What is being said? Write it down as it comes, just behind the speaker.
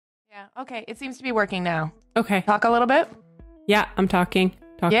Yeah. Okay. It seems to be working now. Okay. Talk a little bit. Yeah, I'm talking.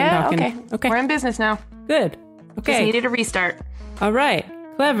 Yeah. Talking. Okay. We're in business now. Good. Okay. Just needed a restart. All right.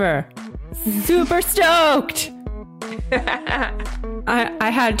 Clever. Super stoked.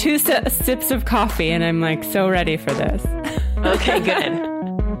 I had 2 sips of coffee and I'm like so ready for this. Okay, good.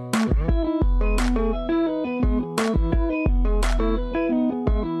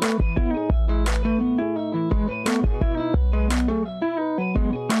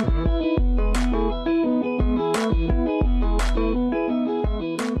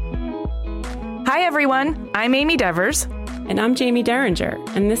 Hi, everyone. I'm Amy Devers. And I'm Jaime Derringer,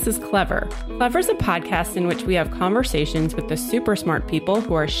 and this is Clever. Clever's a podcast in which we have conversations with the super smart people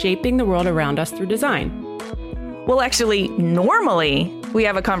who are shaping the world around us through design. Well, actually, normally we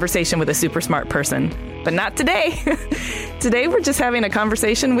have a conversation with a super smart person, but not today. Today, we're just having a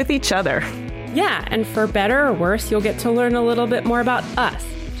conversation with each other. Yeah, and for better or worse, you'll get to learn a little bit more about us,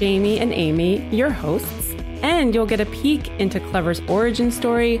 Jaime and Amy, your hosts. And you'll get a peek into Clever's origin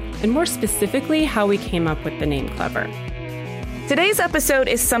story, and more specifically, how we came up with the name Clever. Today's episode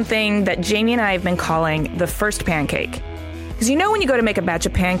is something that Jaime and I have been calling the first pancake. Because you know when you go to make a batch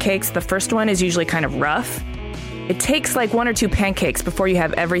of pancakes, the first one is usually kind of rough. It takes like 1 or 2 pancakes before you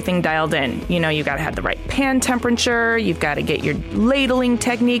have everything dialed in. You know, you got to have the right pan temperature, you've got to get your ladling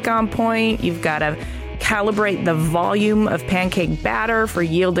technique on point, you've got to calibrate the volume of pancake batter for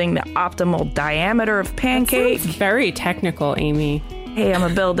yielding the optimal diameter of pancake. That sounds very technical, Amy. Hey, I'm a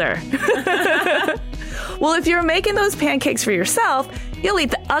builder. Well, if you're making those pancakes for yourself, you'll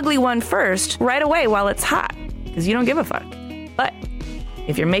eat the ugly one first right away while it's hot, because you don't give a fuck. But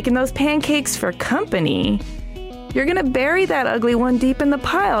if you're making those pancakes for company, you're going to bury that ugly one deep in the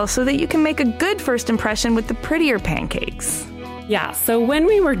pile so that you can make a good first impression with the prettier pancakes. Yeah, so when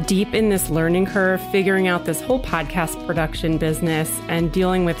we were deep in this learning curve, figuring out this whole podcast production business and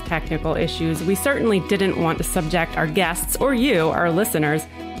dealing with technical issues, we certainly didn't want to subject our guests or you, our listeners,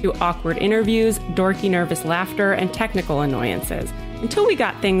 to awkward interviews, dorky nervous laughter, and technical annoyances until we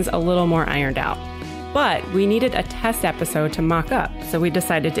got things a little more ironed out. But we needed a test episode to mock up, so we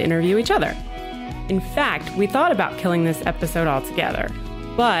decided to interview each other. In fact, we thought about killing this episode altogether,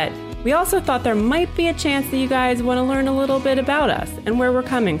 but we also thought there might be a chance that you guys want to learn a little bit about us and where we're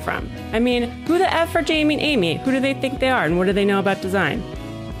coming from. I mean, who the F are Jaime and Amy? Who do they think they are, and what do they know about design?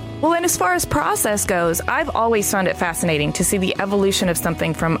 Well, and as far as process goes, I've always found it fascinating to see the evolution of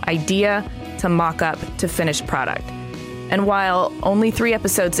something from idea to mock-up to finished product. And while only 3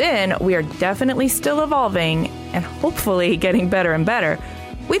 episodes in, we are definitely still evolving and hopefully getting better and better.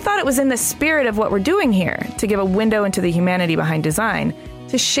 We thought it was in the spirit of what we're doing here to give a window into the humanity behind design,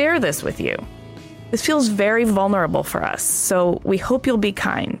 to share this with you. This feels very vulnerable for us, so we hope you'll be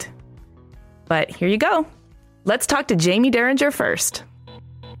kind. But here you go. Let's talk to Jaime Derringer first.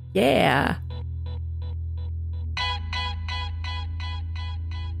 Yeah.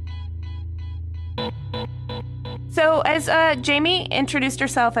 So as Jaime introduced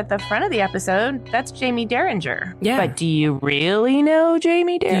herself at the front of the episode, that's Jaime Derringer. Yeah. But do you really know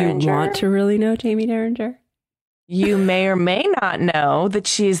Jaime Derringer? Do you want to really know Jaime Derringer? You may or may not know that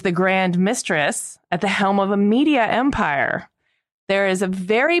she's the grand mistress at the helm of a media empire. There is a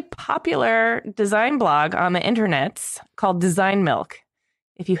very popular design blog on the internet called Design Milk.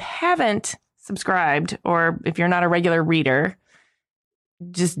 If you haven't subscribed, or if you're not a regular reader,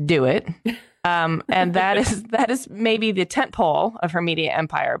 just do it. And that is maybe the tentpole of her media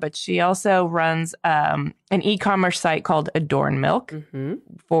empire. But she also runs an e-commerce site called Adorn Milk,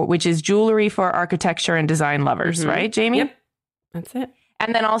 which is jewelry for architecture and design lovers, right, Jaime? Yep, that's it.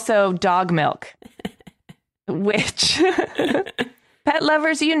 And then also Dog Milk, which pet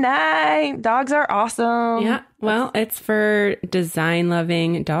lovers unite. Dogs are awesome. Yeah, well, it's for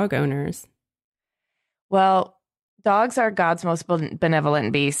design-loving dog owners. Well, dogs are God's most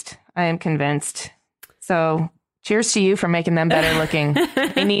benevolent beast. I am convinced. So cheers to you for making them better looking.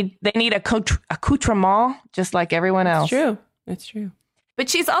 They need accoutrement just like everyone else. That's true. But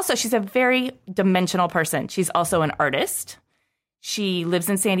she's a very dimensional person. She's also an artist. She lives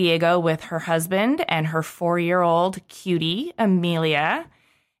in San Diego with her husband and her 4-year-old cutie, Amelia.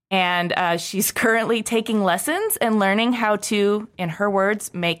 And she's currently taking lessons and learning how to, in her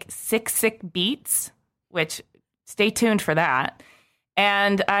words, make sick beats, which stay tuned for that.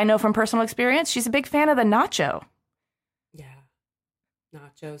 And I know from personal experience, she's a big fan of the nacho. Yeah.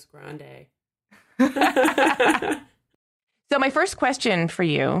 Nachos grande. So my first question for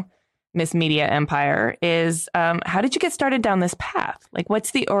you, Miss Media Empire is how did you get started down this path? Like,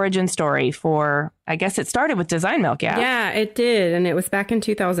 what's the origin story for, I guess it started with Design Milk, yeah? Yeah, it did. And it was back in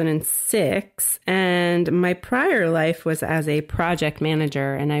 2006. And my prior life was as a project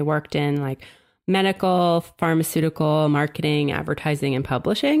manager. And I worked in like medical, pharmaceutical, marketing, advertising, and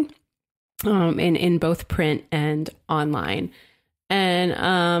publishing in both print and online. And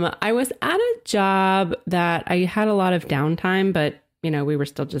I was at a job that I had a lot of downtime, but we were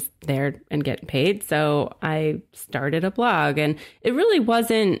still just there and getting paid. So I started a blog, and it really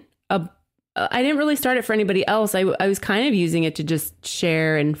wasn't I didn't really start it for anybody else. I was kind of using it to just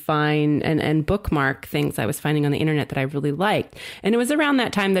share and find and bookmark things I was finding on the internet that I really liked. And it was around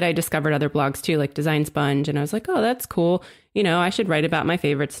that time that I discovered other blogs too, like Design Sponge. And I was like, oh, that's cool. I should write about my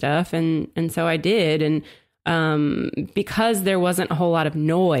favorite stuff. And so I did. And because there wasn't a whole lot of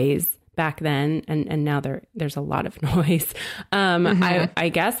noise back then, and now there's a lot of noise. I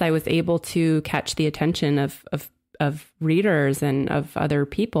guess I was able to catch the attention of readers and of other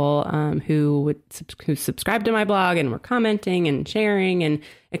people who subscribed to my blog and were commenting and sharing, and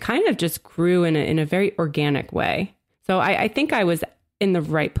it kind of just grew in a very organic way. So I think I was in the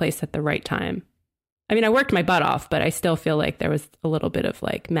right place at the right time. I mean, I worked my butt off, but I still feel like there was a little bit of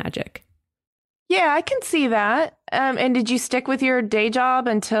like magic. Yeah, I can see that. And did you stick with your day job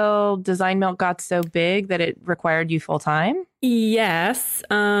until Design Milk got so big that it required you full time? Yes.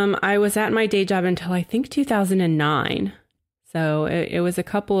 I was at my day job until I think 2009. So it was a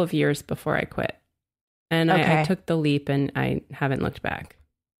couple of years before I quit. And I took the leap and I haven't looked back.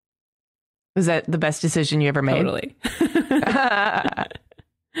 Was that the best decision you ever made? Totally.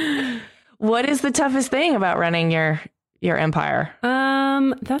 What is the toughest thing about running your empire?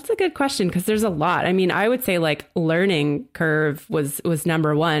 That's a good question, because there's a lot. I mean, I would say like learning curve was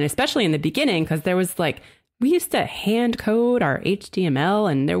number one, especially in the beginning, because there was like, we used to hand code our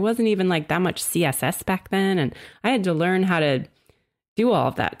HTML and there wasn't even like that much CSS back then. And I had to learn how to do all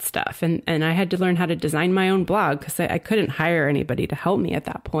of that stuff. And I had to learn how to design my own blog because I couldn't hire anybody to help me at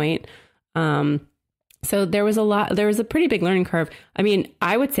that point. So there was a pretty big learning curve. I mean,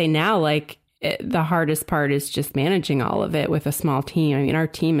 I would say now, like, the hardest part is just managing all of it with a small team. I mean, our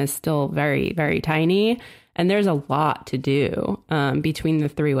team is still very, very tiny, and there's a lot to do between the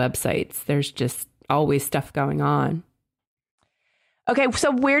 3 websites. There's just always stuff going on. Okay,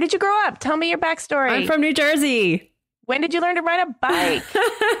 so where did you grow up? Tell me your backstory. I'm from New Jersey. When did you learn to ride a bike?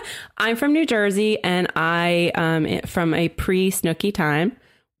 I'm from New Jersey, and I from a pre-Snooki time.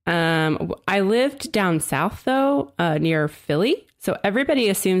 I lived down south, though, near Philly. So everybody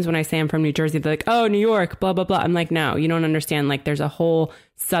assumes when I say I'm from New Jersey, they're like, oh, New York, blah, blah, blah. I'm like, no, you don't understand. Like, there's a whole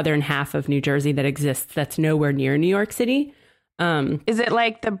southern half of New Jersey that exists that's nowhere near New York City. Is it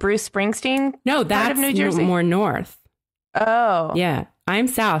like the Bruce Springsteen No, part of that's New Jersey? more north. Oh. Yeah, I'm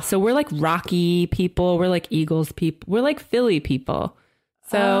south. So we're like Rocky people. We're like Eagles people. We're like Philly people.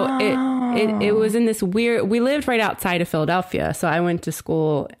 So it was in this weird, we lived right outside of Philadelphia. So I went to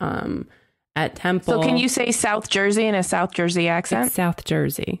school at Temple. So can you say South Jersey in a South Jersey accent? It's South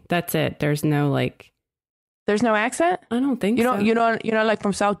Jersey. That's it. There's no like. There's no accent? I don't think so. You're not like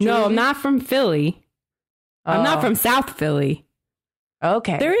from South Jersey? No, I'm not from Philly. Oh. I'm not from South Philly.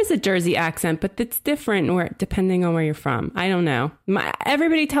 Okay. There is a Jersey accent, but it's different depending on where you're from. I don't know.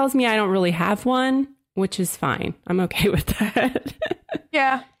 Everybody tells me I don't really have one, which is fine. I'm okay with that.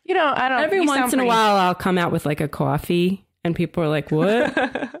 Yeah. Every once in a while, I'll come out with like a coffee and people are like,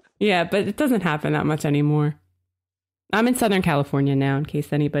 what? Yeah, but it doesn't happen that much anymore. I'm in Southern California now, in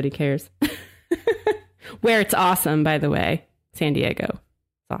case anybody cares. Where it's awesome, by the way. San Diego.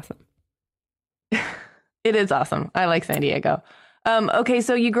 It's awesome. It is awesome. I like San Diego. Okay,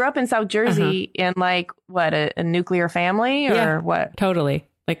 so you grew up in South Jersey in like, what, a nuclear family or what? Totally.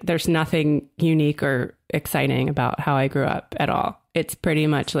 Like there's nothing unique or exciting about how I grew up at all. It's pretty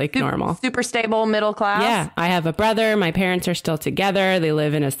much like normal. Super stable middle class? Yeah. I have a brother. My parents are still together. They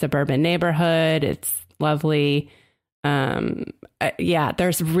live in a suburban neighborhood. It's lovely. Yeah,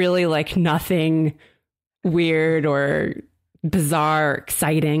 there's really like nothing weird or bizarre,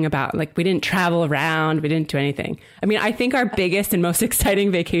 exciting about, like, we didn't travel around. We didn't do anything. I mean, I think our biggest and most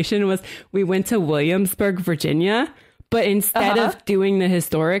exciting vacation was we went to Williamsburg, Virginia. But instead of doing the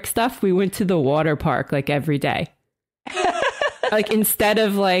historic stuff, we went to the water park like every day. Like instead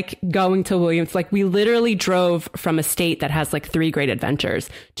of like going to Williams, like we literally drove from a state that has like 3 great adventures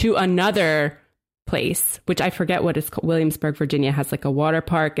to another place, which I forget what it's called. Williamsburg, Virginia has like a water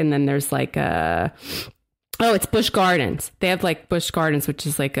park. And then there's like it's Busch Gardens. They have like Busch Gardens, which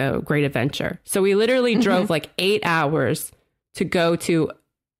is like a great adventure. So we literally drove like 8 hours to go to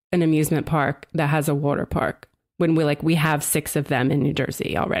an amusement park that has a water park. When we have 6 of them in New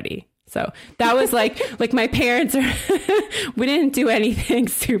Jersey already. So that was like my parents we didn't do anything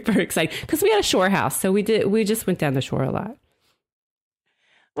super exciting because we had a shore house. So we just went down the shore a lot.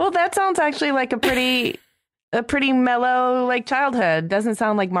 Well, that sounds actually like a pretty mellow like childhood. Doesn't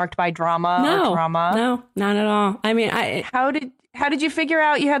sound like marked by drama or trauma. No, not at all. I mean, how did you figure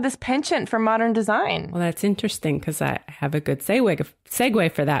out you had this penchant for modern design? Well, that's interesting because I have a good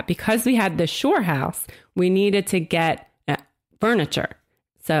segue for that. Because we had the shore house, we needed to get furniture.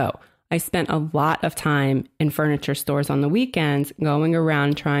 So I spent a lot of time in furniture stores on the weekends going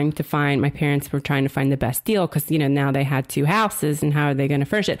around trying to find, my parents were trying to find the best deal because, now they had 2 houses and how are they going to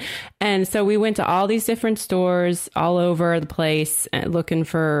furnish it? And so we went to all these different stores all over the place looking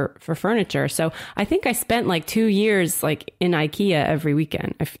for furniture. So I think I spent like 2 years like in IKEA every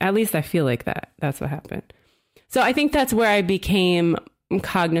weekend. At least I feel like that's what happened. So I think that's where I became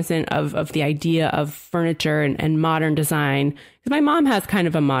cognizant of the idea of furniture and modern design, because my mom has kind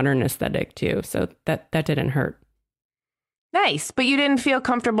of a modern aesthetic too, so that didn't hurt. Nice, but you didn't feel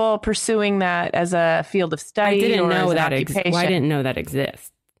comfortable pursuing that as a field of study? I didn't know that occupation? I didn't know that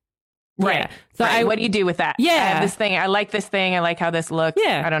exists. Right. Yeah. So what do you do with that? Yeah. I have this thing. I like this thing. I like how this looks.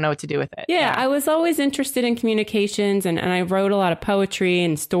 Yeah. I don't know what to do with it. Yeah. I was always interested in communications and I wrote a lot of poetry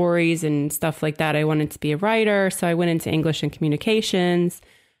and stories and stuff like that. I wanted to be a writer. So I went into English and communications.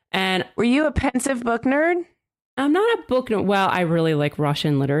 And were you a pensive book nerd? I'm not a book nerd. Well, I really like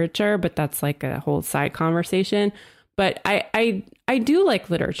Russian literature, but that's like a whole side conversation. But I do like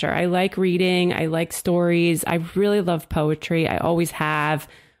literature. I like reading. I like stories. I really love poetry. I always have.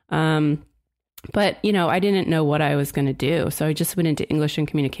 But, I didn't know what I was going to do. So I just went into English and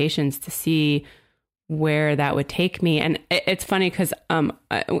communications to see where that would take me. And it's funny because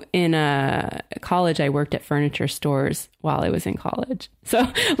in college, I worked at furniture stores while I was in college. So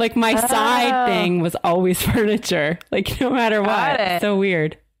like my side thing was always furniture, like no matter what. So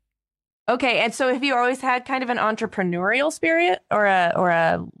weird. Okay. And so have you always had kind of an entrepreneurial spirit or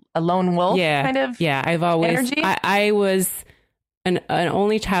a lone wolf kind of I've always energy? I was an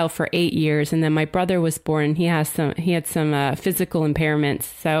only child for 8 years, and then my brother was born. He had some physical impairments,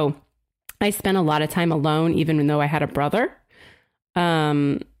 so I spent a lot of time alone, even though I had a brother.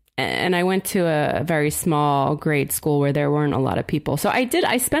 And I went to a very small grade school where there weren't a lot of people. So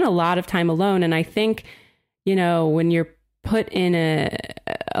I spent a lot of time alone, and I think, when you're put in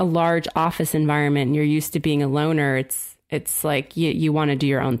a large office environment and you're used to being a loner, it's like you want to do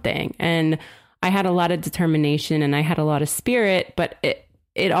your own thing. And I had a lot of determination and I had a lot of spirit, but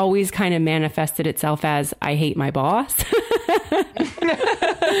it always kind of manifested itself as I hate my boss.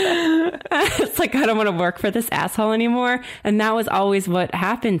 It's like, I don't want to work for this asshole anymore. And that was always what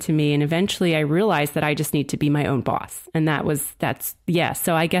happened to me. And eventually I realized that I just need to be my own boss. And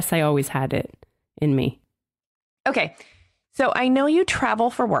so I guess I always had it in me. Okay. So I know you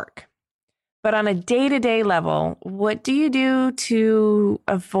travel for work. But on a day-to-day level, what do you do to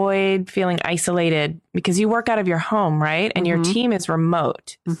avoid feeling isolated? Because you work out of your home, right? And your team is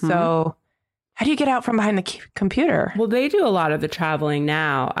remote. Mm-hmm. So how do you get out from behind the computer? Well, they do a lot of the traveling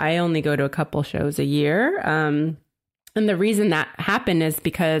now. I only go to a couple shows a year. And the reason that happened is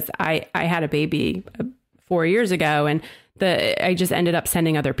because I had a baby 4 years ago, and I just ended up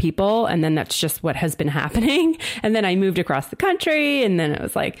sending other people. And then that's just what has been happening. And then I moved across the country. And then it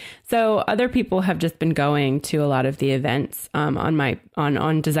was like, so other people have just been going to a lot of the events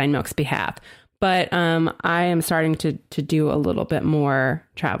on Design Milk's behalf. But I am starting to do a little bit more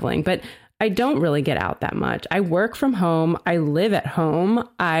traveling. But I don't really get out that much. I work from home. I live at home.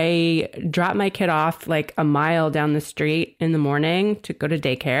 I drop my kid off like a mile down the street in the morning to go to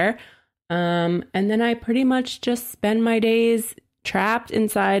daycare. And then I pretty much just spend my days trapped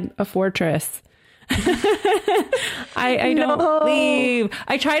inside a fortress. I don't leave.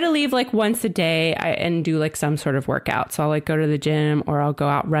 I try to leave like once a day and do like some sort of workout. So I'll like go to the gym or I'll go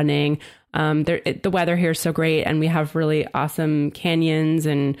out running. The weather here is so great, and we have really awesome canyons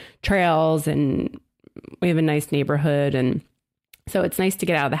and trails, and we have a nice neighborhood. And so it's nice to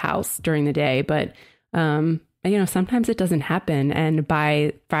get out of the house during the day, but, sometimes it doesn't happen. And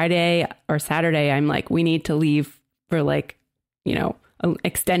by Friday or Saturday, I'm like, we need to leave for like, an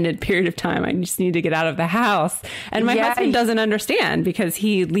extended period of time. I just need to get out of the house. And my husband doesn't understand because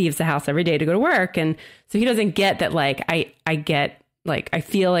he leaves the house every day to go to work. And so he doesn't get that. Like I get like, I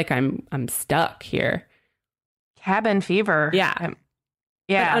feel like I'm stuck here. Cabin fever. Yeah.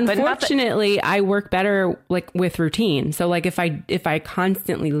 Yeah. But unfortunately, I work better like with routine. So like if I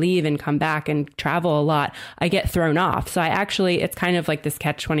constantly leave and come back and travel a lot, I get thrown off. So it's kind of like this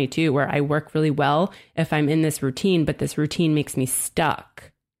catch-22 where I work really well if I'm in this routine, but this routine makes me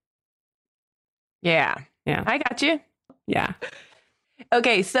stuck. Yeah. Yeah. I got you. Yeah.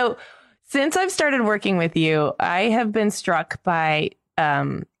 Okay. So Since I've started working with you, I have been struck by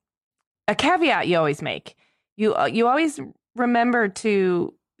a caveat you always make. You always remember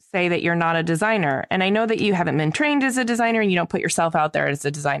to say that you're not a designer. And I know that you haven't been trained as a designer and you don't put yourself out there as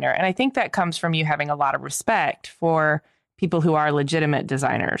a designer. And I think that comes from you having a lot of respect for people who are legitimate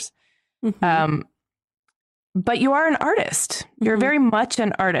designers. Mm-hmm. But you are an artist. You're very much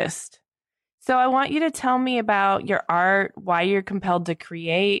an artist. So I want you to tell me about your art, why you're compelled to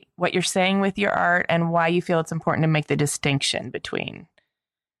create, what you're saying with your art, and why you feel it's important to make the distinction between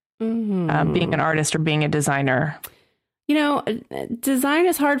being an artist or being a designer. You know, design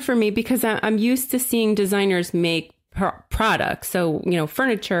is hard for me because I'm used to seeing designers make products. So, you know,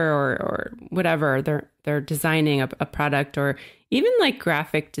 furniture or whatever, they're designing a product, or even like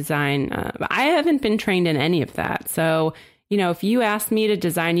graphic design. I haven't been trained in any of that. So, you know, if you ask me to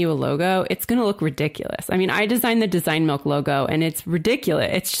design you a logo, it's going to look ridiculous. I mean, I designed the Design Milk logo and it's ridiculous.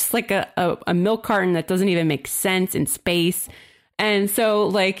 It's just like a milk carton that doesn't even make sense in space. And so,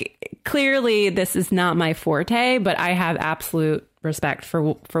 like, clearly this is not my forte, but I have absolute respect for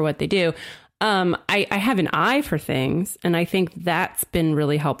what they do. I have an eye for things, and I think that's been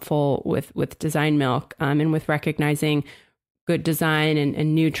really helpful with Design Milk, and with recognizing good design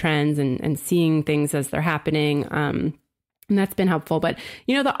and new trends and seeing things as they're happening. And that's been helpful. But,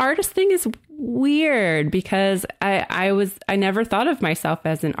 you know, the artist thing is weird because I never thought of myself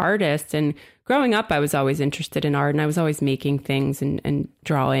as an artist. And growing up, I was always interested in art, and I was always making things and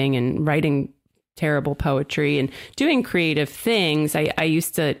drawing and writing terrible poetry and doing creative things. I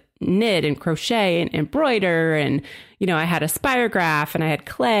used to knit and crochet and embroider, and, you know, I had a spirograph and I had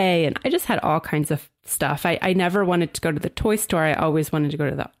clay, and I just had all kinds of stuff. I never wanted to go to the toy store. I always wanted to go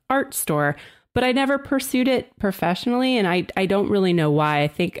to the art store, but I never pursued it professionally. And I don't really know why. I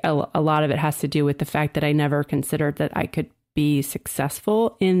think a lot of it has to do with the fact that I never considered that I could be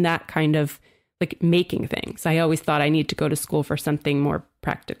successful in that kind of like making things. I always thought I need to go to school for something more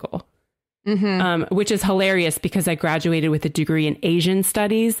practical. Mm-hmm. Which is hilarious because I graduated with a degree in Asian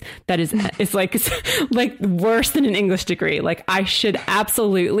studies. That is like worse than an English degree. Like, I should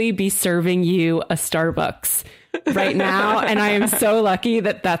absolutely be serving you a Starbucks right now. And I am so lucky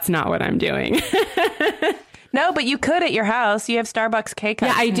that that's not what I'm doing. No, but you could at your house. You have Starbucks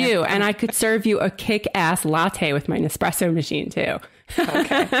K-Cups. Yeah, I do. And I could serve you a kick-ass latte with my Nespresso machine too.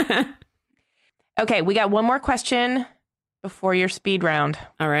 Okay. Okay, we got one more question before your speed round.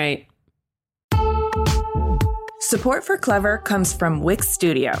 All right. Support for Clever comes from Wix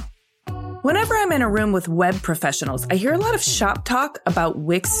Studio. Whenever I'm in a room with web professionals, I hear a lot of shop talk about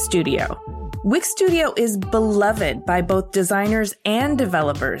Wix Studio. Wix Studio is beloved by both designers and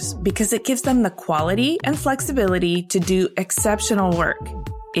developers because it gives them the quality and flexibility to do exceptional work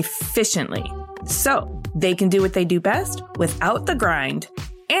efficiently. So they can do what they do best without the grind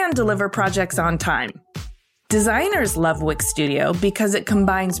and deliver projects on time. Designers love Wix Studio because it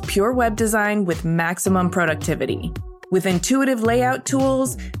combines pure web design with maximum productivity. With intuitive layout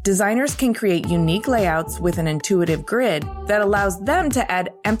tools, designers can create unique layouts with an intuitive grid that allows them to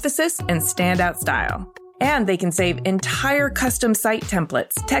add emphasis and standout style. And they can save entire custom site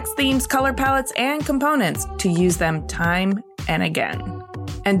templates, text themes, color palettes, and components to use them time and again.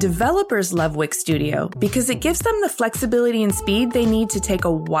 And developers love Wix Studio because it gives them the flexibility and speed they need to take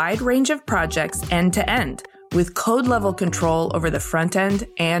a wide range of projects end to end, with code-level control over the front end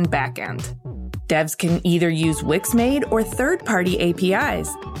and back end. Devs can either use Wix-made or third-party APIs.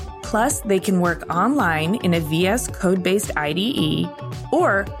 Plus, they can work online in a VS Code-based IDE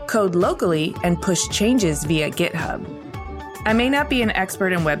or code locally and push changes via GitHub. I may not be an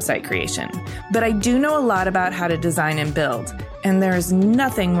expert in website creation, but I do know a lot about how to design and build, and there is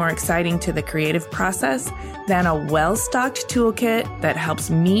nothing more exciting to the creative process than a well-stocked toolkit that helps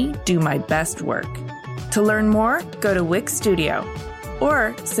me do my best work. To learn more, go to Wix Studio,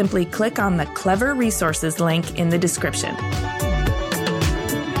 or simply click on the Clever Resources link in the description.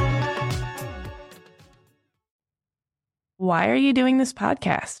 Why are you doing this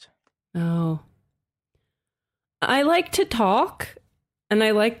podcast? Oh, I like to talk, and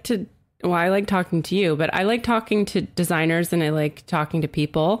I like talking to you, but I like talking to designers and I like talking to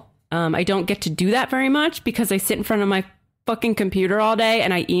people. I don't get to do that very much because I sit in front of my fucking computer all day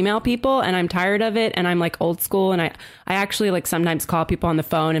and I email people and I'm tired of it and I'm like old school, and I actually like sometimes call people on the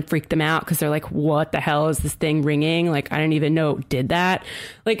phone and freak them out because they're like, what the hell is this thing ringing? Like, I didn't even know it did that.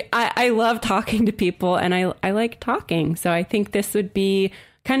 Like, I love talking to people and I like talking. So I think this would be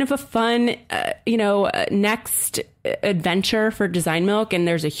kind of a fun, next adventure for Design Milk. And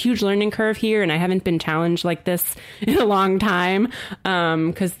there's a huge learning curve here, and I haven't been challenged like this in a long time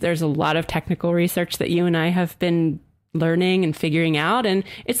because there's a lot of technical research that you and I have been learning and figuring out. And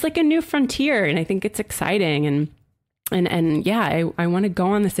it's like a new frontier. And I think it's exciting. And yeah, I want to go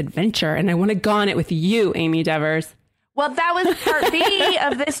on this adventure, and I want to go on it with you, Amy Devers. Well, that was part B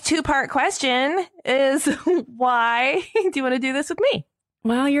of this 2-part question is why do you want to do this with me?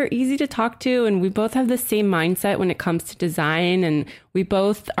 Well, you're easy to talk to, and we both have the same mindset when it comes to design, and we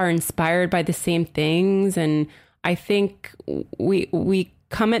both are inspired by the same things. And I think we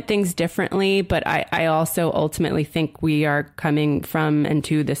come at things differently, but I also ultimately think we are coming from and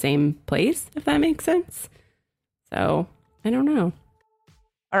to the same place, if that makes sense. So I don't know.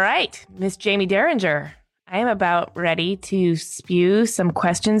 All right, Miss Jaime Derringer, I am about ready to spew some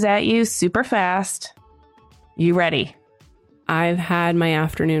questions at you super fast. You ready? I've had my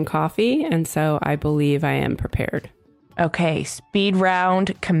afternoon coffee, and so I believe I am prepared. Okay, speed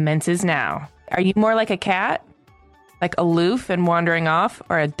round commences now. Are you more like a cat? Like aloof and wandering off,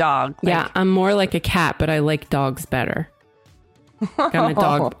 or a dog? Yeah, I'm more like a cat, but I like dogs better. I'm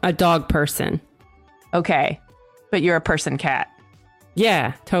a dog person. Okay, but you're a person cat.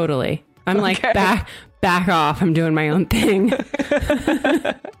 Yeah, totally. I'm like, back off. I'm doing my own thing.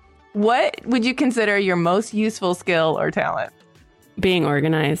 What would you consider your most useful skill or talent? Being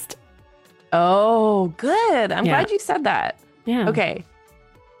organized. Oh, good. I'm glad you said that. Yeah. Okay.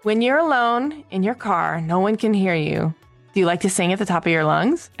 When you're alone in your car, no one can hear you. Do you like to sing at the top of your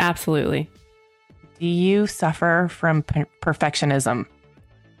lungs? Absolutely. Do you suffer from perfectionism?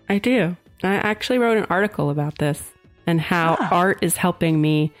 I do. I actually wrote an article about this and how art is helping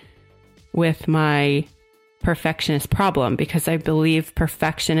me with my perfectionist problem, because I believe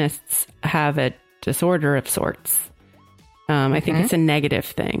perfectionists have a disorder of sorts. I think it's a negative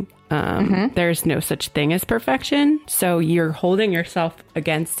thing. There's no such thing as perfection. So you're holding yourself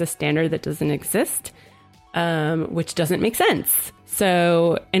against a standard that doesn't exist, which doesn't make sense.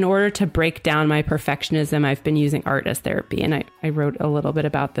 So in order to break down my perfectionism, I've been using art as therapy. And I wrote a little bit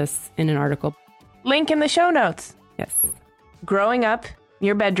about this in an article. Link in the show notes. Yes. Growing up,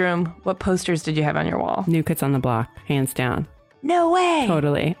 your bedroom, what posters did you have on your wall? New Kids on the Block, hands down. No way.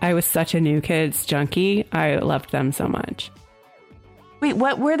 Totally. I was such a New Kids junkie. I loved them so much. Wait,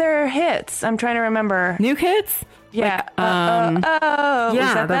 what were their hits? I'm trying to remember. New Kids? Yeah.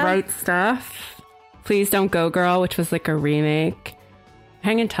 Yeah, The Right Stuff. Please Don't Go Girl, which was like a remake.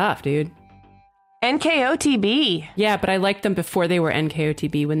 Hanging Tough, dude. NKOTB. Yeah, but I liked them before they were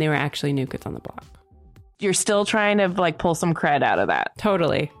NKOTB, when they were actually New Kids on the Block. You're still trying to like pull some cred out of that.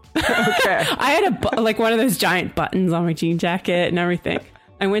 Totally. Okay. I had like one of those giant buttons on my jean jacket and everything.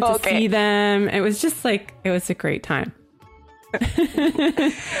 I went to see them. It was just like, it was a great time.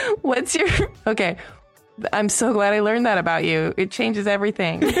 What's your... Okay. I'm so glad I learned that about you. It changes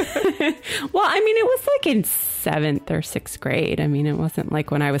everything. Well, I mean, it was like in 7th or 6th grade. I mean, it wasn't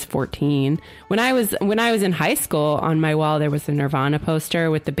like when I was 14. When I was in high school, on my wall, there was a Nirvana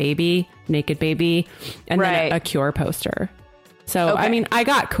poster with the baby, naked baby, and then a Cure poster. So, I mean, I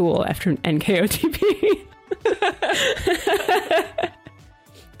got cool after NKOTB.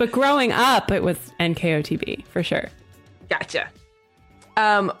 But growing up, it was NKOTB for sure. Gotcha.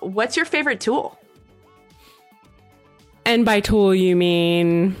 What's your favorite tool? And by tool, you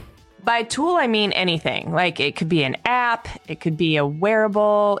mean? By tool, I mean anything. Like, it could be an app, it could be a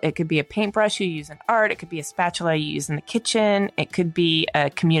wearable, it could be a paintbrush you use in art, it could be a spatula you use in the kitchen, it could be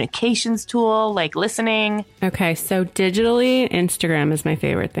a communications tool, like listening. Okay, so digitally, Instagram is my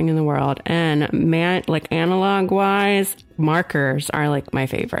favorite thing in the world. And like analog-wise, markers are like my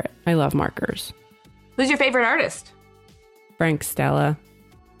favorite. I love markers. Who's your favorite artist? Frank Stella.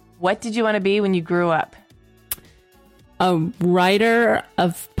 What did you want to be when you grew up? A writer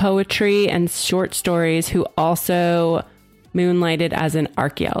of poetry and short stories who also moonlighted as an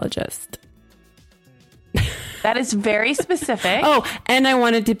archaeologist. That is very specific. Oh, and I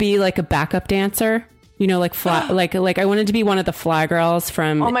wanted to be like a backup dancer. You know, like like I wanted to be one of the Fly Girls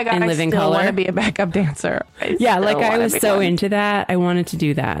from Oh my God, In Living I still Color. want to be a backup dancer. Yeah, like I was so into that. I wanted to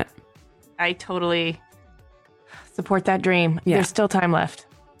do that. I totally support that dream. Yeah. There's still time left.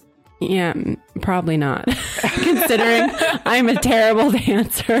 Yeah, probably not. Considering I'm a terrible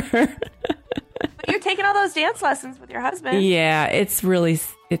dancer. But you're taking all those dance lessons with your husband. Yeah, it's really,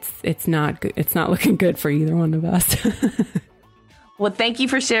 it's not good. It's not looking good for either one of us. Well, thank you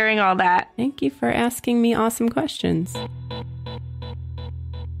for sharing all that. Thank you for asking me awesome questions.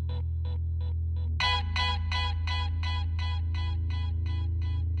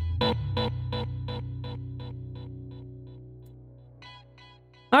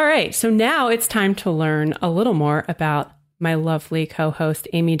 All right, so now it's time to learn a little more about my lovely co-host,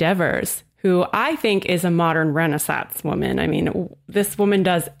 Amy Devers, who I think is a modern Renaissance woman. I mean, this woman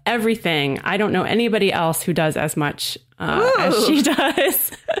does everything. I don't know anybody else who does as much as she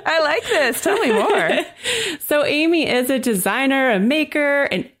does. I like this. Tell me more. So Amy is a designer, a maker,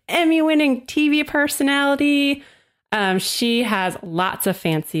 an Emmy-winning TV personality. She has lots of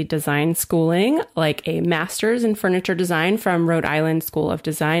fancy design schooling, like a master's in furniture design from Rhode Island School of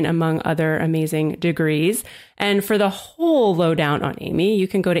Design, among other amazing degrees. And for the whole lowdown on Amy, you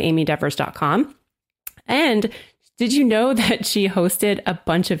can go to amydevers.com. And did you know that she hosted a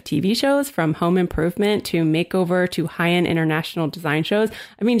bunch of TV shows, from home improvement to makeover to high-end international design shows?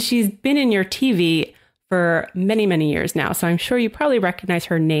 I mean, she's been in your TV for many, many years now. So I'm sure you probably recognize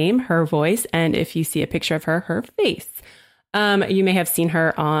her name, her voice, and if you see a picture of her, her face. You may have seen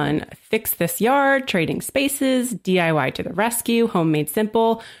her on Fix This Yard, Trading Spaces, DIY to the Rescue, Homemade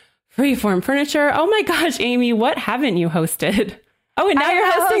Simple, Freeform Furniture. Oh my gosh, Amy, what haven't you hosted? Oh, and now you're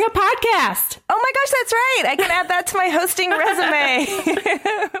hosting a podcast. Oh my gosh, that's right. I can add that to my hosting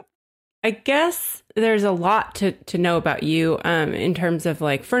resume. I guess there's a lot to know about you in terms of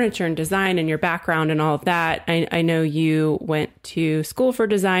like furniture and design and your background and all of that. I know you went to school for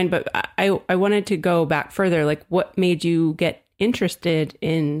design, but I wanted to go back further. Like, what made you get interested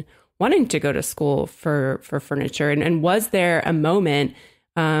in wanting to go to school for furniture? And was there a moment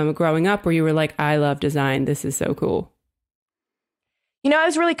growing up where you were like, I love design. This is so cool? You know, I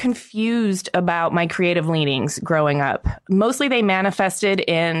was really confused about my creative leanings growing up. Mostly they manifested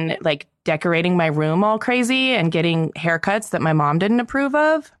in like decorating my room all crazy and getting haircuts that my mom didn't approve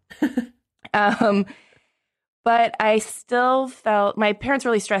of. But I still felt my parents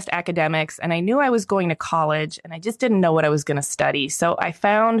really stressed academics, and I knew I was going to college and I just didn't know what I was going to study. So I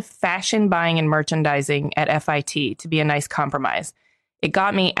found fashion buying and merchandising at FIT to be a nice compromise. It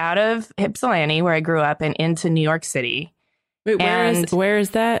got me out of Ypsilanti, where I grew up, and into New York City. Wait, where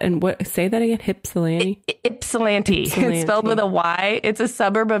is that? And what? Say that again. Ypsilanti. Ypsilanti. It's spelled with a Y. It's a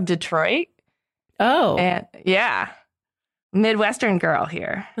suburb of Detroit. Oh, and yeah, Midwestern girl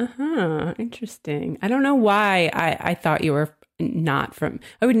here. Interesting. I don't know why I thought you were not from.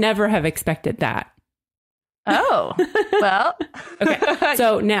 I would never have expected that. Oh, well. Okay.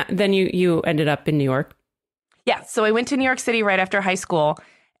 So now, then you ended up in New York. Yeah. So I went to New York City right after high school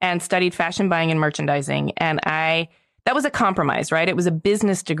and studied fashion buying and merchandising, and that was a compromise, right? It was a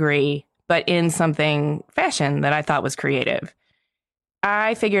business degree, but in something fashion that I thought was creative.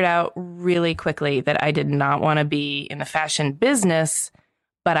 I figured out really quickly that I did not want to be in the fashion business,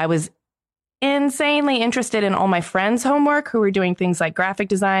 but I was insanely interested in all my friends' homework who were doing things like graphic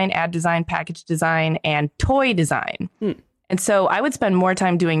design, ad design, package design, and toy design. And so I would spend more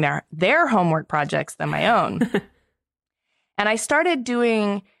time doing their homework projects than my own. And I started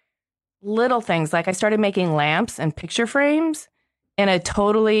doing little things, like I started making lamps and picture frames in a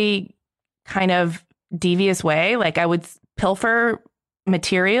totally kind of devious way. Like I would pilfer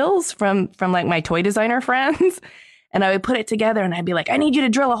materials from like my toy designer friends, and I would put it together, and I'd be like, I need you to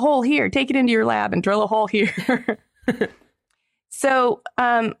drill a hole here, take it into your lab and drill a hole here. So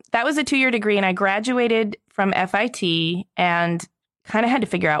that was a 2-year degree, and I graduated from FIT and kind of had to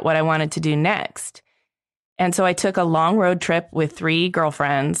figure out what I wanted to do next. And so I took a long road trip with 3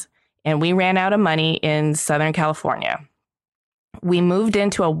 girlfriends, and we ran out of money in Southern California. We moved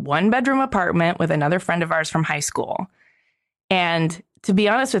into a 1-bedroom apartment with another friend of ours from high school. And to be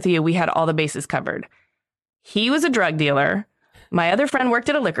honest with you, we had all the bases covered. He was a drug dealer. My other friend worked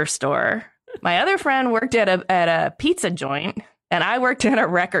at a liquor store. My other friend worked at a pizza joint. And I worked at a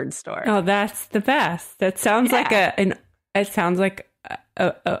record store. Oh, that's the best. That sounds like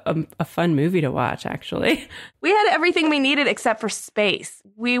a fun movie to watch, actually. We had everything we needed except for space.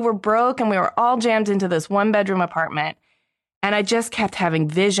 We were broke, and we were all jammed into this 1-bedroom apartment. And I just kept having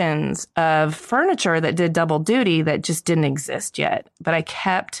visions of furniture that did double duty that just didn't exist yet. But I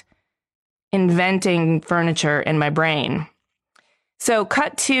kept inventing furniture in my brain. So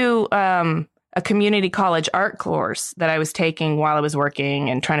cut to a community college art course that I was taking while I was working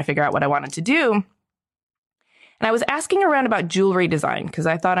and trying to figure out what I wanted to do. And I was asking around about jewelry design because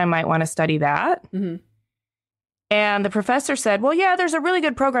I thought I might want to study that. Mm-hmm. And the professor said, well, yeah, there's a really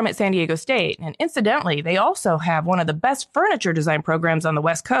good program at San Diego State. And incidentally, they also have one of the best furniture design programs on the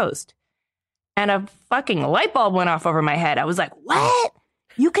West Coast. And a fucking light bulb went off over my head. I was like, what?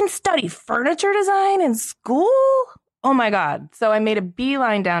 You can study furniture design in school? Oh, my God. So I made a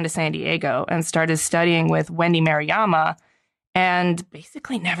beeline down to San Diego and started studying with Wendy Maruyama and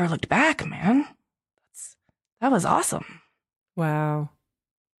basically never looked back, man. That was awesome. Wow.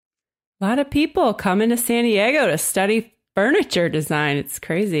 A lot of people coming to San Diego to study furniture design. It's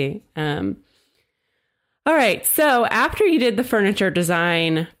crazy. All right. So after you did the furniture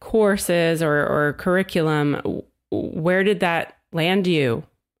design courses or curriculum, where did that land you?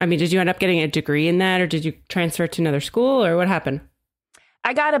 I mean, did you end up getting a degree in that, or did you transfer to another school, or what happened?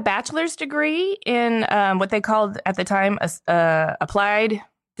 I got a bachelor's degree in what they called at the time applied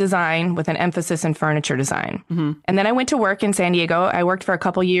design with an emphasis in furniture design. Mm-hmm. And then I went to work in San Diego. I worked for a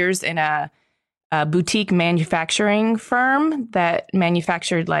couple years in a boutique manufacturing firm that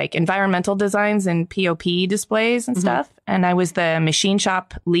manufactured like environmental designs and POP displays and stuff. And I was the machine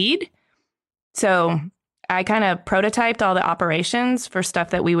shop lead. So I kind of prototyped all the operations for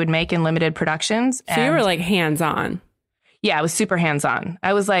stuff that we would make in limited productions. So you were like hands-on. Yeah, I was super hands-on.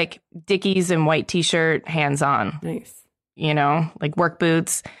 I was like Dickies and white t-shirt, hands-on. Nice. You know, like work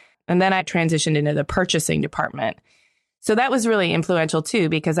boots. And then I transitioned into the purchasing department. So that was really influential too,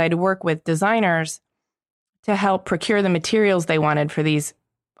 because I had to work with designers to help procure the materials they wanted for these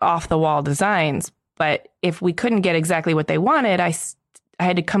off-the-wall designs. But if we couldn't get exactly what they wanted, I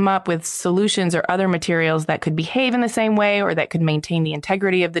had to come up with solutions or other materials that could behave in the same way or that could maintain the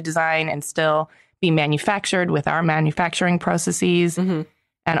integrity of the design and still be manufactured with our manufacturing processes and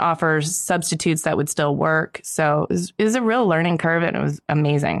offer substitutes that would still work. So it was a real learning curve, and it was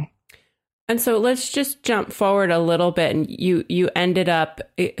amazing. And so let's just jump forward a little bit. And you ended up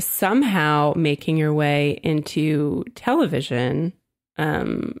somehow making your way into television.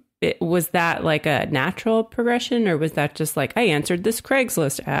 Was that like a natural progression, or was that just like, I answered this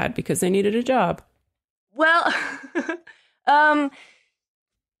Craigslist ad because I needed a job? Well,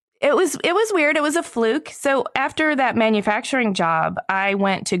 it was weird. It was a fluke. So after that manufacturing job, I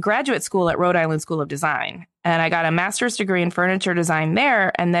went to graduate school at Rhode Island School of Design, and I got a master's degree in furniture design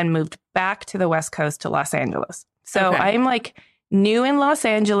there, and then moved back to the West Coast to Los Angeles. So I'm like new in Los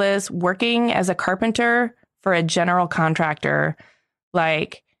Angeles, working as a carpenter for a general contractor,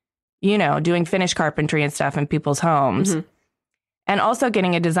 like, you know, doing finished carpentry and stuff in people's homes, and also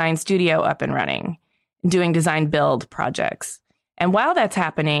getting a design studio up and running, doing design build projects. And while that's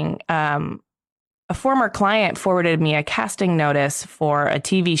happening, a former client forwarded me a casting notice for a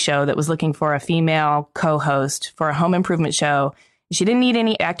TV show that was looking for a female co-host for a home improvement show. She didn't need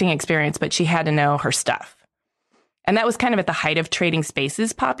any acting experience, but she had to know her stuff. And that was kind of at the height of Trading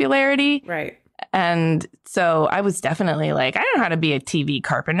Spaces popularity. Right. And so I was definitely like, I don't know how to be a TV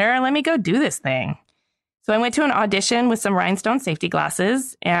carpenter. Let me go do this thing. So I went to an audition with some rhinestone safety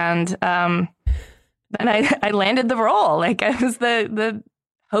glasses, and then I landed the role. Like, I was the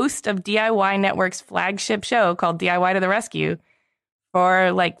host of DIY Network's flagship show called DIY to the Rescue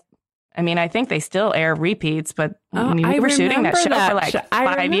for like, I mean, I think they still air repeats, but we were shooting that show for like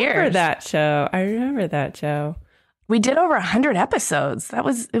 5 years. I remember that show. We did over 100 episodes. It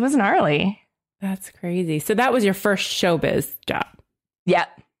was gnarly. That's crazy. So that was your first showbiz job. Yep.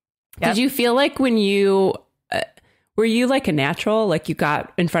 Did you feel like when you were you like a natural, like you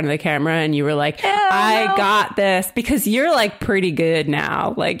got in front of the camera and you were like, I got this, because you're like pretty good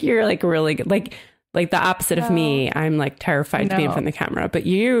now. Like you're like really good. Like the opposite of me. I'm like terrified to be in front of the camera, but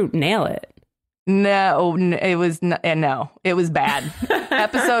you nail it. No, it was it was bad.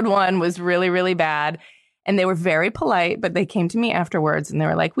 Episode 1 was really, really bad. And they were very polite, but they came to me afterwards and they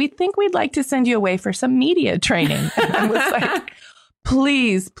were like, we think we'd like to send you away for some media training. And I was like,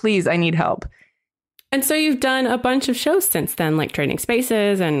 please, I need help. And so you've done a bunch of shows since then, like Trading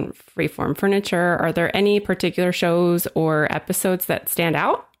Spaces and Freeform Furniture. Are there any particular shows or episodes that stand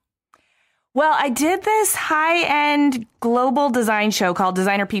out? Well, I did this high-end global design show called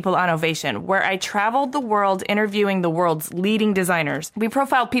Designer People on Ovation, where I traveled the world interviewing the world's leading designers. We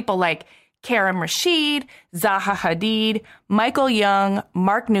profiled people like Karim Rashid, Zaha Hadid, Michael Young,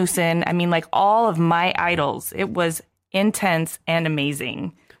 Mark Newson. I mean, like all of my idols. It was intense and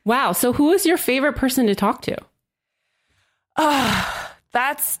amazing. Wow. So who was your favorite person to talk to?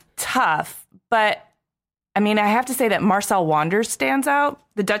 That's tough. But I mean, I have to say that Marcel Wanders stands out,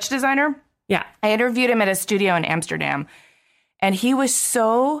 the Dutch designer. Yeah. I interviewed him at a studio in Amsterdam, and he was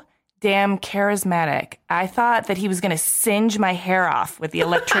so damn charismatic. I thought that he was going to singe my hair off with the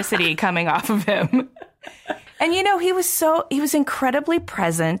electricity coming off of him. And, you know, he was incredibly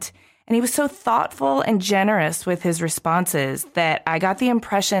present, and he was so thoughtful and generous with his responses that I got the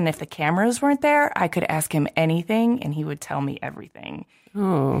impression if the cameras weren't there, I could ask him anything and he would tell me everything.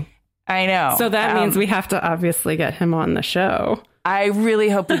 Oh, I know. So that means we have to obviously get him on the show. I really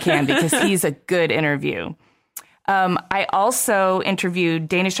hope we can, because he's a good interview. I also interviewed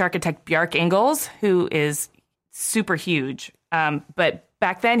Danish architect Bjarke Ingels, who is super huge. But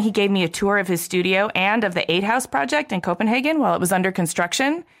back then, he gave me a tour of his studio and of the 8 House project in Copenhagen while it was under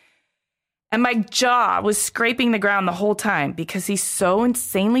construction. And my jaw was scraping the ground the whole time because he's so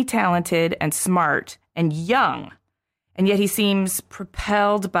insanely talented and smart. and young. And yet he seems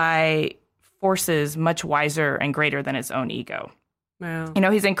propelled by forces much wiser and greater than his own ego. Wow. You know,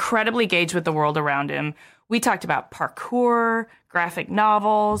 he's incredibly engaged with the world around him. We talked about parkour, graphic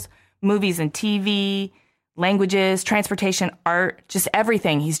novels, movies and TV, languages, transportation, art, just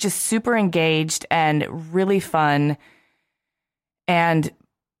everything. He's just super engaged and really fun and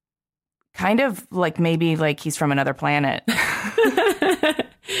kind of like maybe like he's from another planet.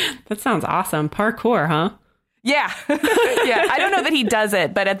 That sounds awesome. Parkour, huh? Yeah. Yeah. I don't know that he does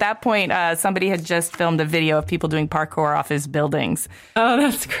it, but at that point, somebody had just filmed a video of people doing parkour off his buildings. Oh,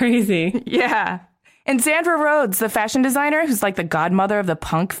 that's crazy. Yeah. And Sandra Rhodes, the fashion designer, who's like the godmother of the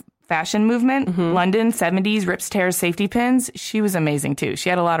punk fashion movement, London, 70s, rips, tears, safety pins. She was amazing, too. She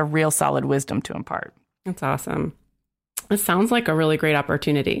had a lot of real solid wisdom to impart. That's awesome. It sounds like a really great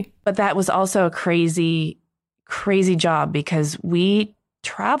opportunity. But that was also a crazy, crazy job because we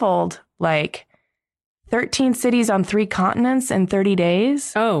traveled like 13 cities on 3 continents in 30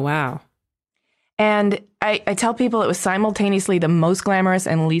 days. Oh, wow. And I tell people it was simultaneously the most glamorous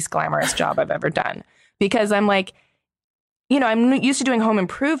and least glamorous job I've ever done. Because I'm like, you know, I'm used to doing home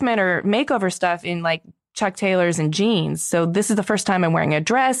improvement or makeover stuff in like Chuck Taylors and jeans. So this is the first time I'm wearing a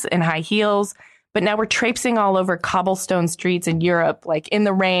dress and high heels. But now we're traipsing all over cobblestone streets in Europe, like in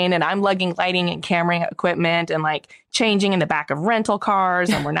the rain, and I'm lugging lighting and camera equipment and like changing in the back of rental cars,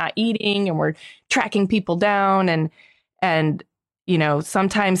 and we're not eating, and we're tracking people down and you know,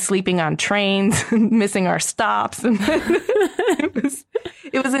 sometimes sleeping on trains, missing our stops. And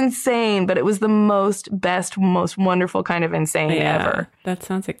it was insane, but it was the most wonderful kind of insane ever. That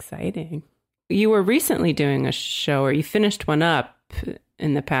sounds exciting. You were recently doing a show, or you finished one up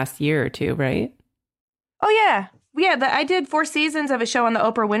in the past year or two, right? Oh, yeah. Yeah, I did 4 seasons of a show on the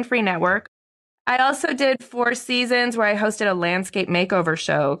Oprah Winfrey Network. I also did 4 seasons where I hosted a landscape makeover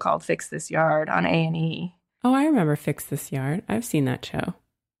show called Fix This Yard on A&E. Oh, I remember Fix This Yard. I've seen that show.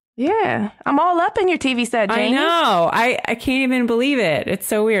 Yeah. I'm all up in your TV set, Jaime. I know. I can't even believe it. It's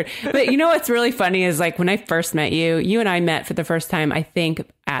so weird. But you know what's really funny is like when I first met you, you and I met for the first time, I think,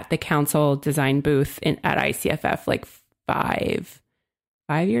 at the council design booth at ICFF like 5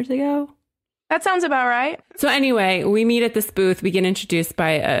 years ago. That sounds about right. So anyway, we meet at this booth. We get introduced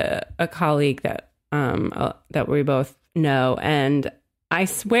by a colleague that we both know, and I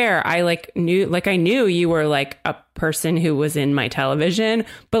swear I knew you were like a person who was in my television,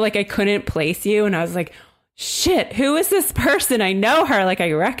 but like I couldn't place you, and I was like, shit, who is this person? I know her, like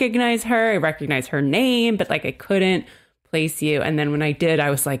I recognize her name, but like I couldn't place you. And then when I did, I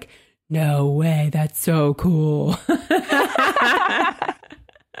was like, no way, that's so cool.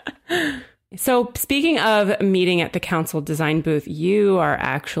 So speaking of meeting at the council design booth, you are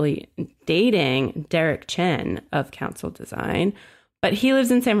actually dating Derek Chen of Council Design, but he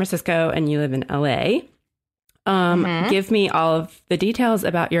lives in San Francisco and you live in LA. Give me all of the details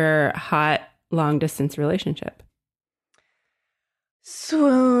about your hot long distance relationship.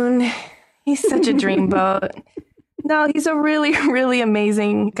 Swoon. He's such a dreamboat. No, he's a really, really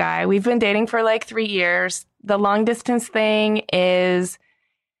amazing guy. We've been dating for like 3 years. The long distance thing is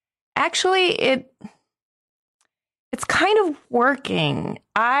actually, it's kind of working.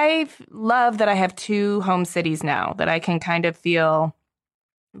 I love that I have 2 home cities now that I can kind of feel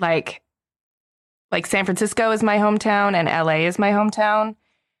like San Francisco is my hometown and LA is my hometown.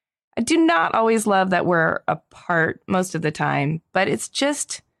 I do not always love that we're apart most of the time, but it's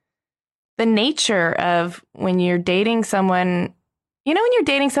just the nature of when you're dating someone, you know, when you're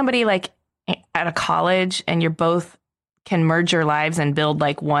dating somebody like at a college and you're both can merge your lives and build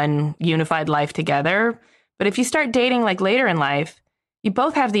like one unified life together. But if you start dating like later in life, you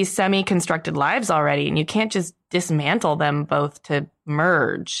both have these semi-constructed lives already, and you can't just dismantle them both to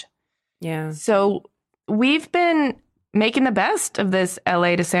merge. Yeah. So we've been making the best of this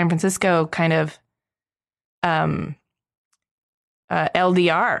LA to San Francisco kind of LDR.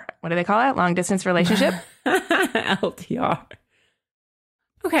 What do they call it? Long distance relationship? LDR.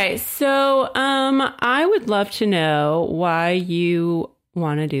 Okay, so I would love to know why you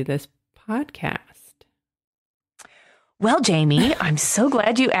want to do this podcast. Well, Jaime, I'm so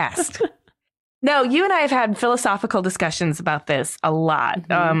glad you asked. No, you and I have had philosophical discussions about this a lot.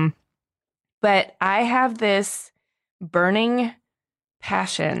 But I have this burning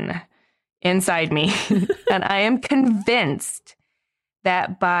passion inside me, and I am convinced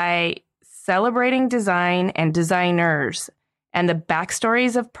that by celebrating design and designers and the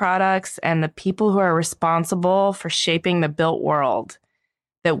backstories of products and the people who are responsible for shaping the built world,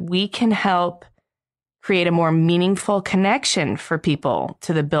 that we can help create a more meaningful connection for people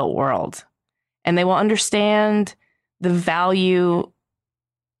to the built world. And they will understand the value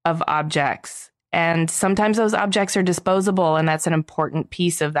of objects And sometimes those objects are disposable, and that's an important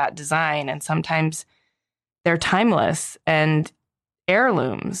piece of that design. And sometimes they're timeless and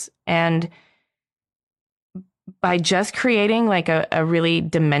heirlooms. And by just creating like a really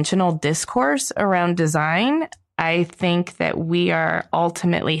dimensional discourse around design, I think that we are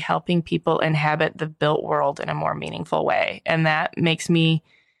ultimately helping people inhabit the built world in a more meaningful way. And that makes me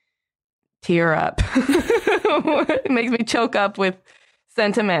tear up. It makes me choke up with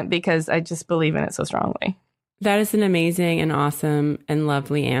sentiment because I just believe in it so strongly. That is an amazing and awesome and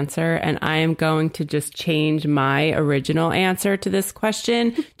lovely answer. And I am going to just change my original answer to this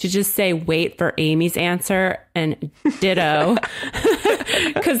question to just say, wait for Amy's answer and ditto,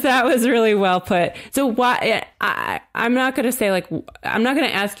 because that was really well put. So why, I'm not going to say like, I'm not going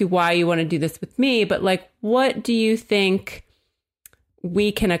to ask you why you want to do this with me, but like, what do you think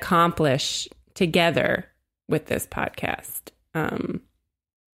we can accomplish together with this podcast?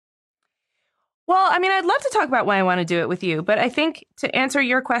 Well, I mean, I'd love to talk about why I want to do it with you, but I think to answer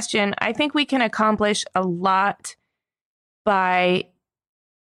your question, I think we can accomplish a lot by,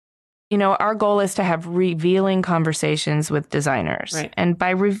 our goal is to have revealing conversations with designers. Right. And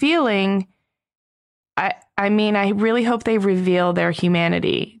by revealing, I mean, I really hope they reveal their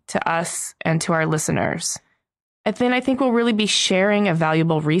humanity to us and to our listeners. And then I think we'll really be sharing a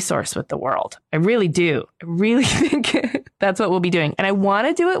valuable resource with the world. I really do. I really think that's what we'll be doing. And I want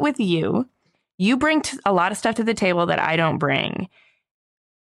to do it with you. You bring a lot of stuff to the table that I don't bring.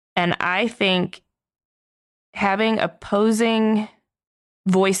 And I think having opposing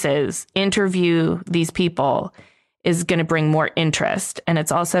voices interview these people is going to bring more interest. And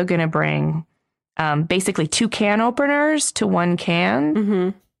it's also going to bring basically 2 can openers to 1 can. Mm-hmm.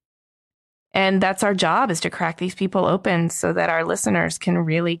 And that's our job, is to crack these people open so that our listeners can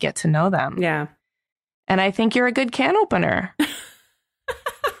really get to know them. Yeah. And I think you're a good can opener.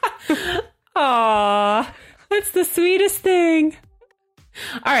 Aw, that's the sweetest thing.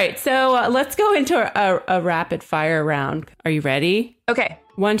 All right, so let's go into a rapid fire round. Are you ready? Okay.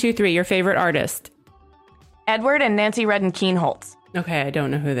 1, 2, 3. Your favorite artist? Edward and Nancy Redden Keenholz. Okay, I don't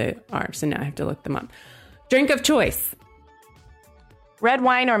know who they are, so now I have to look them up. Drink of choice? Red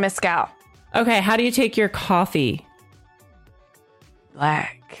wine or mezcal? Okay, how do you take your coffee?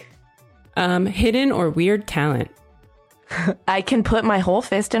 Black. Hidden or weird talent? I can put my whole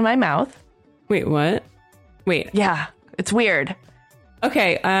fist in my mouth. Wait, what? Wait. Yeah, it's weird.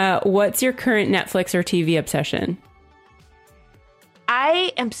 Okay, what's your current Netflix or TV obsession?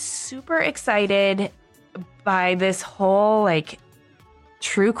 I am super excited by this whole like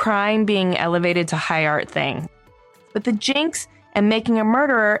true crime being elevated to high art thing. But the Jinx and Making a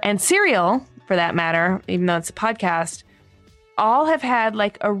Murderer and Serial, for that matter, even though it's a podcast, all have had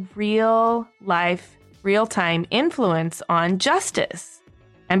like a real life, real time influence on justice.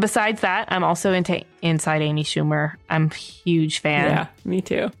 And besides that, I'm also into Inside Amy Schumer. I'm a huge fan. Yeah, me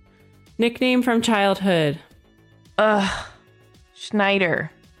too. Nickname from childhood? Schneider.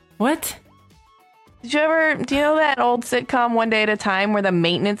 What? Do you know that old sitcom One Day at a Time where the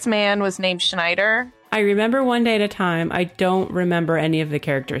maintenance man was named Schneider? I remember One Day at a Time. I don't remember any of the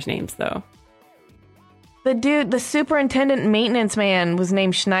characters' names, though. The superintendent maintenance man was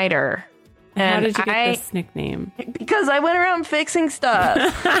named Schneider. And how did you get this nickname? Because I went around fixing stuff.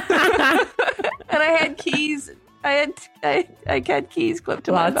 And I had keys. I had keys clipped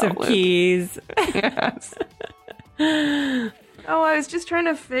to my belt loop. Lots of keys. Yes. Oh, I was just trying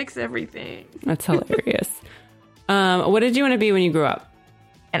to fix everything. That's hilarious. What did you want to be when you grew up?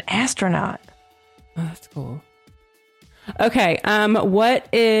 An astronaut. Oh, that's cool. Okay.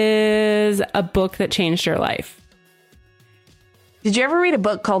 What is a book that changed your life? Did you ever read a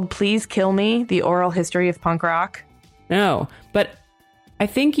book called Please Kill Me, The Oral History of Punk Rock? No, but I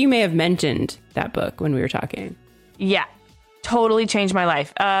think you may have mentioned that book when we were talking. Yeah, totally changed my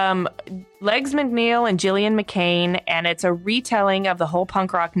life. Legs McNeil and Gillian McCain, and it's a retelling of the whole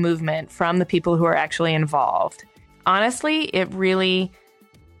punk rock movement from the people who are actually involved. Honestly, it really...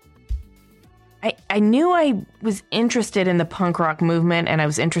 I knew I was interested in the punk rock movement, and I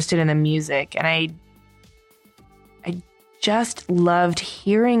was interested in the music, and I just loved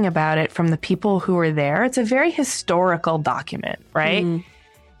hearing about it from the people who were there. It's a very historical document, right? Mm.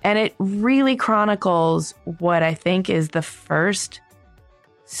 And it really chronicles what I think is the first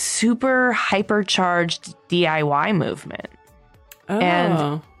super hypercharged DIY movement. Oh.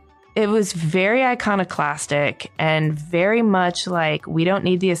 And it was very iconoclastic and very much like, we don't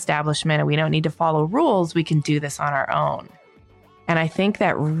need the establishment and we don't need to follow rules. We can do this on our own. And I think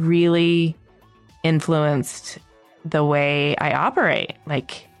that really influenced the way I operate.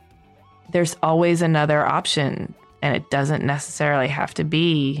 Like, there's always another option, and it doesn't necessarily have to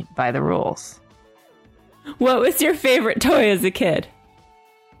be by the rules. What was your favorite toy as a kid?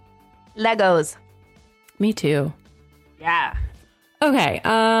 Legos. Me too. Yeah. Okay.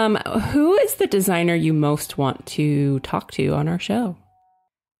 Who is the designer you most want to talk to on our show?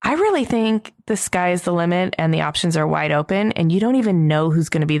 I really think the sky is the limit and the options are wide open and you don't even know who's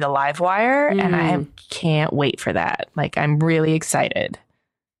going to be the live wire. And I can't wait for that. Like, I'm really excited.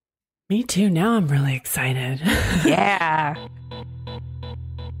 Me too. Now I'm really excited. Yeah.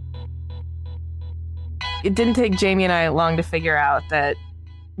 It didn't take Jamie and I long to figure out that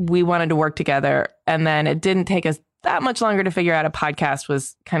we wanted to work together. And then it didn't take us that much longer to figure out a podcast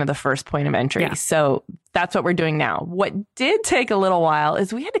was kind of the first point of entry. Yeah. So that's what we're doing now. What did take a little while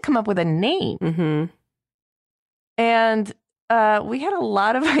is we had to come up with a name. Mm-hmm. And we had a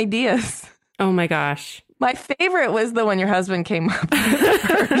lot of ideas. Oh my gosh. My favorite was the one your husband came up with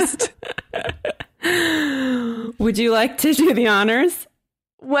first. Would you like to do the honors?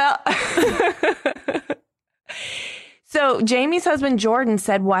 Well, so Jamie's husband, Jordan,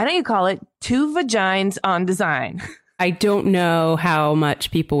 said, why don't you call it Two Vagines on Design? I don't know how much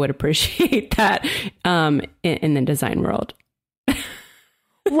people would appreciate that in the design world.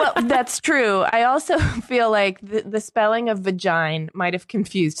 Well, that's true. I also feel like the spelling of vagine might have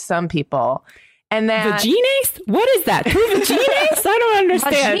confused some people. And that vagines? What is that? Two vagines? I don't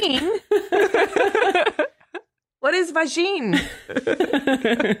understand. Vagine? What is vagine?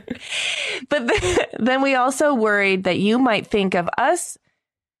 But then we also worried that you might think of us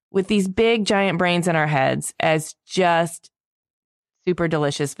with these big giant brains in our heads as just super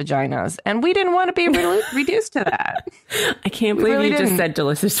delicious vaginas. And we didn't want to be reduced to that. I can't believe you just said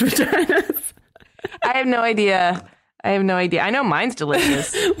delicious vaginas. I have no idea. I know mine's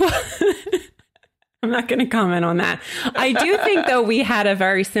delicious. Well, I'm not going to comment on that. I do think, though, we had a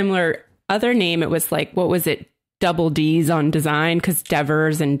very similar other name. It was like, what was it? Double D's on design, because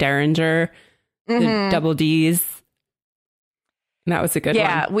Devers and Derringer, the double D's. And that was a good one.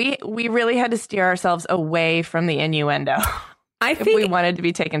 Yeah, we really had to steer ourselves away from the innuendo. I think if we wanted to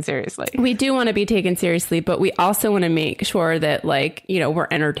be taken seriously. We do want to be taken seriously, but we also want to make sure that, like, you know, we're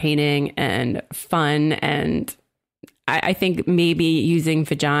entertaining and fun. And I think maybe using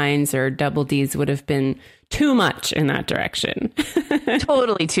vagines or double D's would have been too much in that direction.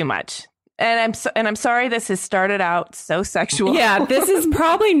 Totally too much. And I'm sorry this has started out so sexual. Yeah, this is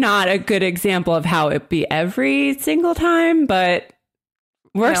probably not a good example of how it be every single time, but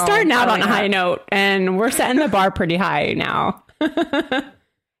we're starting out on a high note and we're setting the bar pretty high now.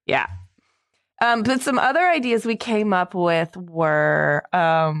 Yeah. But some other ideas we came up with were,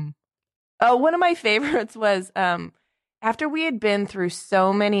 one of my favorites was after we had been through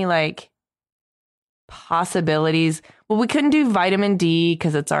so many like possibilities. Well, we couldn't do vitamin D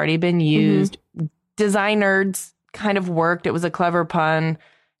because it's already been used. Mm-hmm. Design nerds kind of worked. It was a clever pun.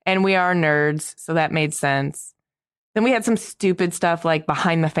 And we are nerds, so that made sense. Then we had some stupid stuff like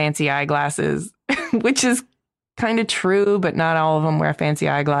behind the fancy eyeglasses, which is kind of true, but not all of them wear fancy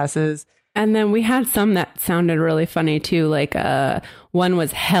eyeglasses. And then we had some that sounded really funny too. Like one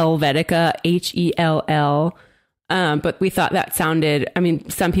was Helvetica, Hell. But we thought that sounded, I mean,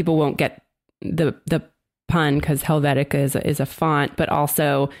 some people won't get the pun because Helvetica is a font, but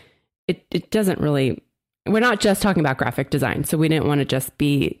also it doesn't really, we're not just talking about graphic design. So we didn't want to just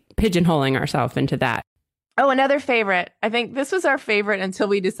be pigeonholing ourselves into that. Oh, another favorite. I think this was our favorite until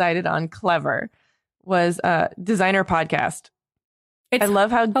we decided on clever was Designer Podcast. I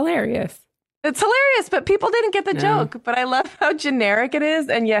love how hilarious. It's hilarious, but people didn't get the joke. But I love how generic it is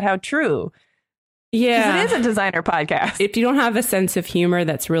and yet how true. Yeah. Because it is a designer podcast. If you don't have a sense of humor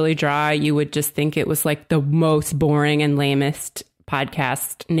that's really dry, you would just think it was like the most boring and lamest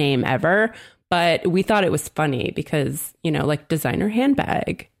podcast name ever. But we thought it was funny because, you know, like designer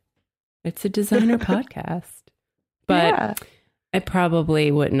handbag. It's a designer podcast. But it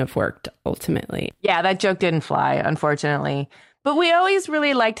probably wouldn't have worked ultimately. Yeah, that joke didn't fly, unfortunately. But we always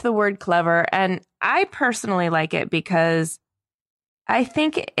really liked the word clever. And I personally like it because I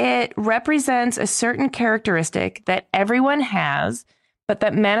think it represents a certain characteristic that everyone has, but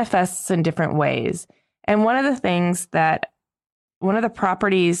that manifests in different ways. And one of the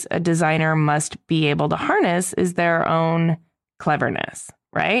properties a designer must be able to harness is their own cleverness,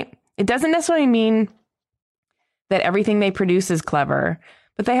 right? It doesn't necessarily mean that everything they produce is clever,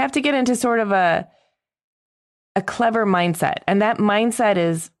 but they have to get into sort of a clever mindset. And that mindset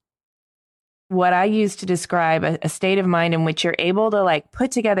is what I use to describe a state of mind in which you're able to like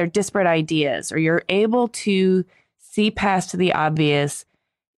put together disparate ideas, or you're able to see past the obvious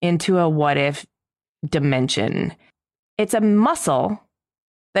into a what if dimension. It's a muscle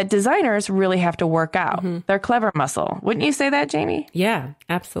that designers really have to work out. Their clever muscle. Wouldn't you say that, Jaime? Yeah,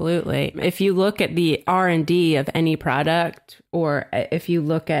 absolutely. If you look at the R&D of any product, or if you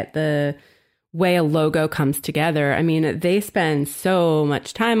look at the way a logo comes together, I mean, they spend so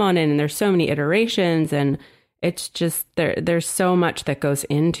much time on it, and there's so many iterations, and it's just there's so much that goes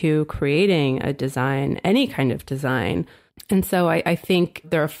into creating a design, any kind of design. And so I think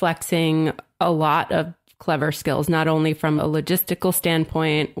they're flexing a lot of clever skills, not only from a logistical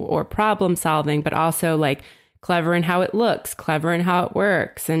standpoint or problem solving, but also like clever in how it looks, clever in how it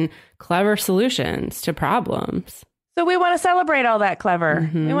works, and clever solutions to problems. So we want to celebrate all that clever.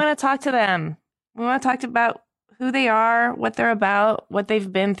 We want to talk to them. We want to talk about who they are, what they're about, what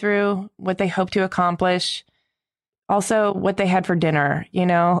they've been through, what they hope to accomplish. Also, what they had for dinner, you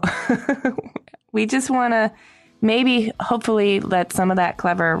know. We just want to maybe, hopefully, let some of that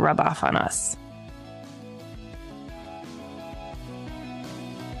clever rub off on us.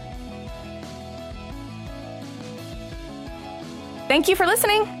 Thank you for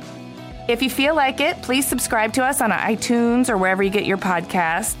listening. If you feel like it, please subscribe to us on iTunes or wherever you get your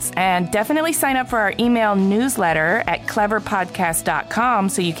podcasts. And definitely sign up for our email newsletter at cleverpodcast.com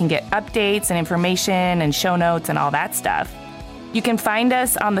so you can get updates and information and show notes and all that stuff. You can find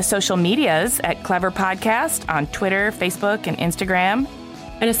us on the social medias at Clever Podcast on Twitter, Facebook, and Instagram.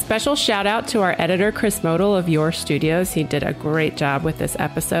 And a special shout out to our editor, Chris Modal of Your Studios. He did a great job with this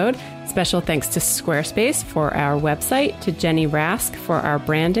episode. Special thanks to Squarespace for our website, to Jenny Rask for our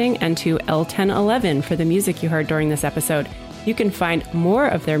branding, and to L1011 for the music you heard during this episode. You can find more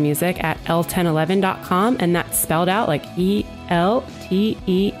of their music at l1011.com, and that's spelled out like ELTEN,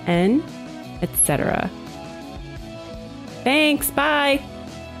 etc. Thanks. Bye.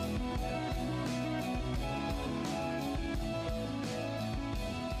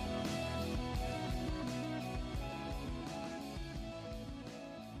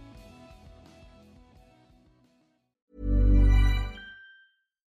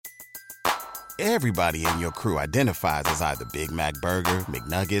 Everybody in your crew identifies as either Big Mac Burger,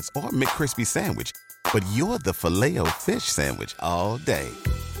 McNuggets, or McCrispy Sandwich. But you're the Filet-O-Fish Sandwich all day.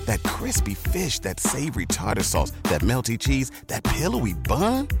 That crispy fish, that savory tartar sauce, that melty cheese, that pillowy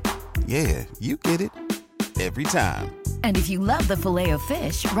bun. Yeah, you get it. Every time. And if you love the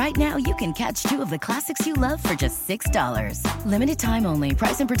Filet-O-Fish, right now you can catch two of the classics you love for just $6. Limited time only.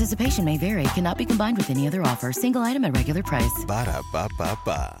 Price and participation may vary. Cannot be combined with any other offer. Single item at regular price.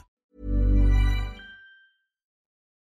 Ba-da-ba-ba-ba.